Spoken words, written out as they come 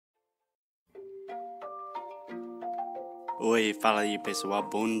Oi, fala aí pessoal,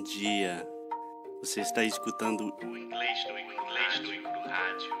 bom dia. Você está escutando o Inglês no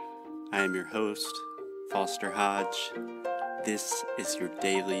Rádio. I am your host, Foster Hodge. This is your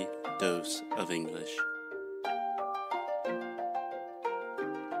daily dose of English.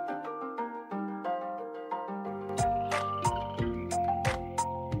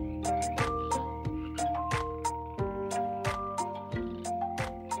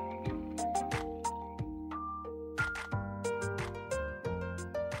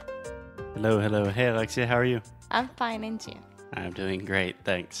 Hello. Hey, Alexia, how are you? I'm fine, and you? I'm doing great,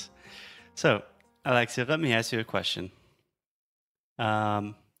 thanks. So, Alexia, let me ask you a question.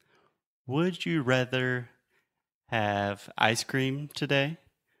 Would you rather have ice cream today,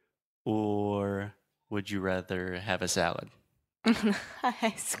 or would you rather have a salad?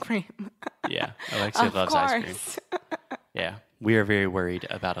 Ice cream. Yeah, Alexia Of loves ice cream. course. Yeah, we are very worried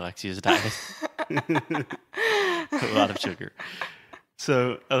about Alexia's diet. A lot of sugar.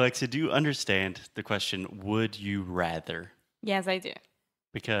 So, Alexia, do you understand the question, would you rather? Yes, I do.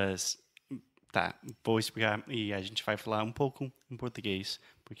 Because, tá, vou explicar e a gente vai falar um pouco em português,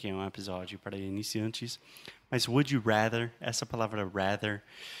 porque é um episódio para iniciantes. Mas would you rather, essa palavra rather,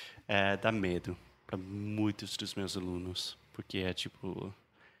 dá medo para muitos dos meus alunos. Porque é tipo,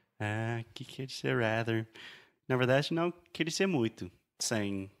 que quer dizer rather? Na verdade, não quer dizer muito,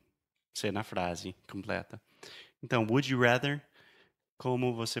 sem ser na frase completa. Então, would you rather,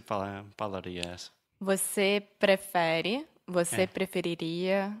 como você falaria essa? Você prefere, você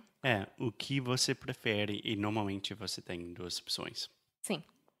preferiria... O que você prefere e normalmente você tem duas opções. Sim.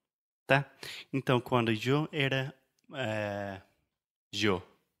 Tá? Então, quando eu era...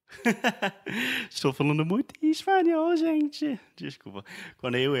 Estou falando muito espanhol, gente. Desculpa.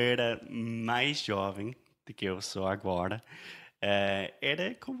 Quando eu era mais jovem do que eu sou agora,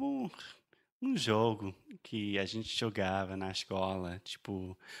 era como um jogo que a gente jogava na escola.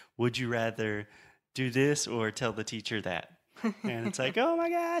 Tipo, would you rather do this or tell the teacher that? And it's like, oh my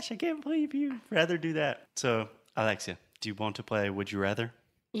gosh, I can't believe you'd rather do that. So, Alexia, do you want to play Would You Rather?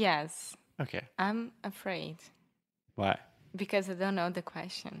 Yes. Okay. I'm afraid. Why? Because I don't know the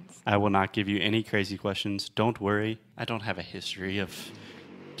questions. I will not give you any crazy questions. Don't worry. I don't have a history of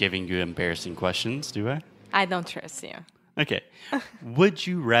giving you embarrassing questions, do I? I don't trust you. Okay. Would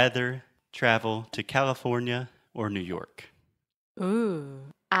you rather travel to California or New York? Ooh.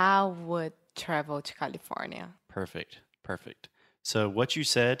 I would travel to California. Perfect. So what you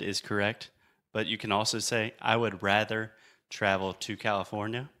said is correct, but you can also say, I would rather travel to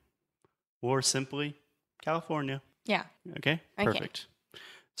California or simply California. Yeah. Okay? Perfect.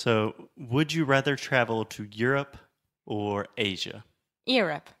 So would you rather travel to Europe or Asia?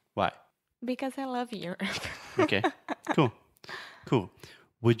 Europe. Why? Because I love Europe. Okay, cool.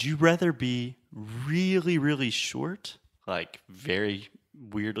 Would you rather be really, really short, like very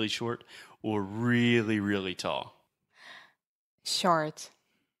weirdly short, or really, really tall? Short.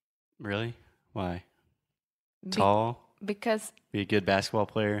 Really? Why? Tall? Because... Be a good basketball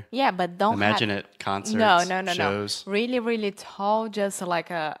player? Yeah, but don't Imagine at concerts, No. shows. Really, really tall, just like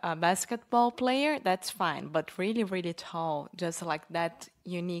a basketball player, that's fine. But really, really tall, just like that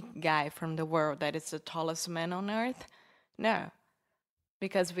unique guy from the world that is the tallest man on earth? No.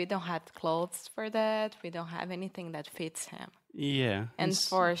 Because we don't have clothes for that. We don't have anything that fits him. Yeah. And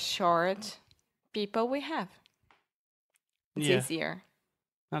for short people, we have. It's easier.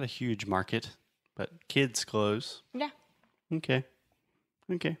 Not a huge market, but kids' clothes. Yeah. Okay,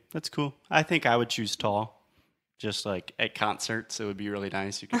 that's cool. I think I would choose tall. Just like at concerts, it would be really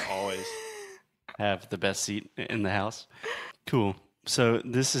nice. You could always have the best seat in the house. Cool. So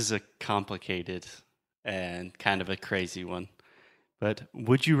this is a complicated and kind of a crazy one. But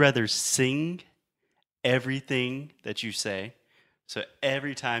would you rather sing everything that you say? So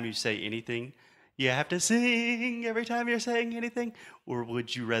every time you say anything, you have to sing every time you're saying anything? Or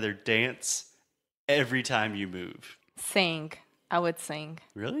would you rather dance every time you move? Sing. I would sing.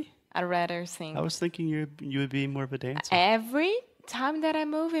 Really? I'd rather sing. I was thinking you would be more of a dancer. Every time that I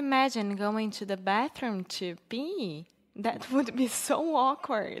move, imagine going to the bathroom to pee. That would be so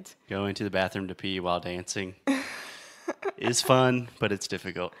awkward. Going to the bathroom to pee while dancing is fun, but it's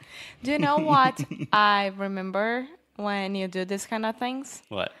difficult. Do you know what I remember when you do this kind of things?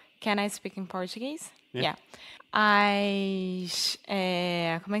 What? Can I speak in Portuguese? Yeah. Como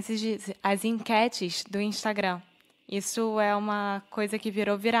é que se diz? As enquetes do Instagram. Isso é uma coisa que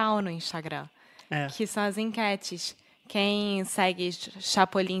virou viral no Instagram. Que são as enquetes. Quem segue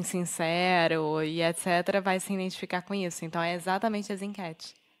Chapolin Sincero e etc. vai se identificar com isso. Então, é exatamente as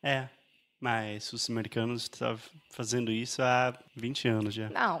enquetes. Mas os americanos estavam fazendo isso há 20 anos já.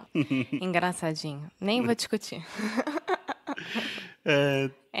 Não, engraçadinho. Nem vou discutir.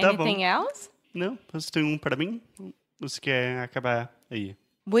 Tá bom. Anything else? Não, você tem um para mim? Você quer acabar aí?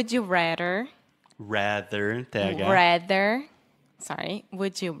 Would you rather? Rather, TH. Rather. Sorry.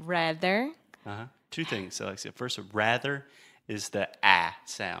 Would you rather? Two things, Alexia. First, rather is the ah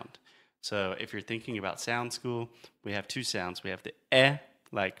sound. So if you're thinking about sound school, we have two sounds. We have the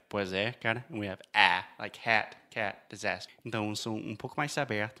like pois é, cara, and we have like hat, cat, disaster. Então, um som um pouco mais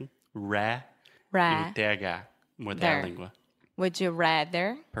aberto. Ra e o TH, mudar a língua. Would you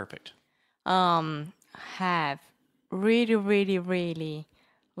rather Perfect. have really, really, really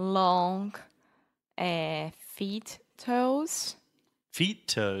long feet, toes? Feet,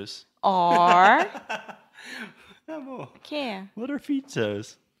 toes. Or... Amor, que? what are feet,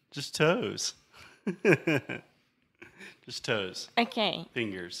 toes? Just toes. Just toes. Okay.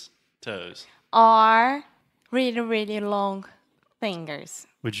 Fingers, toes. Or really, really long fingers.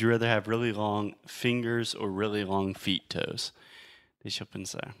 Would you rather have really long fingers or really long feet, toes? Deixa eu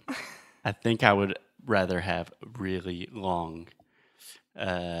pensar. I think I would rather have really long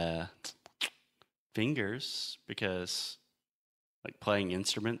fingers because, like, playing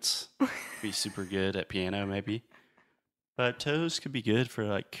instruments, be super good at piano maybe. But toes could be good for,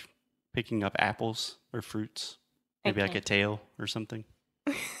 like, picking up apples or fruits. Maybe like a tail or something.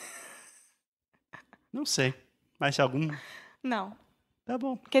 Não sei. Mais algum? Não. Tá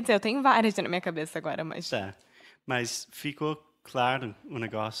bom. Quer dizer, eu tenho várias na minha cabeça agora, mas... Tá. Mas ficou claro o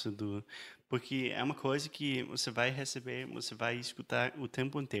negócio do... Porque é uma coisa que você vai receber, você vai escutar o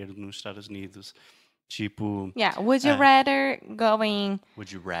tempo inteiro nos Estados Unidos. Tipo... Yeah, would you rather going...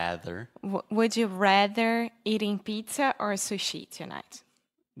 Would you rather? Would you rather eating pizza or sushi tonight?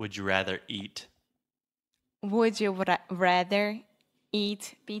 Would you rather eat? Would you rather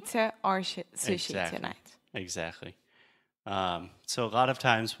eat pizza or sushi tonight? Exactly. So a lot of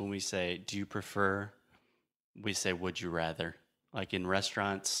times when we say, do you prefer, we say, would you rather? Like in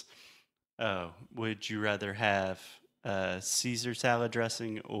restaurants, would you rather have Caesar salad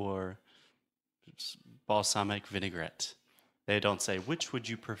dressing or balsamic vinaigrette? They don't say, which would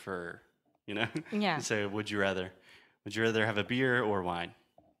you prefer? You know? Yeah. They say, would you rather? Would you rather have a beer or wine?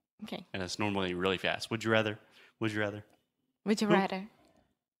 Okay. And it's normally really fast. Would you rather? Would you rather? Would you rather?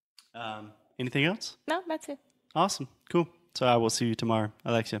 Anything else? No, that's it. Awesome. Cool. So I will see you tomorrow,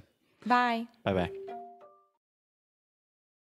 Alexia. Bye. Bye-bye.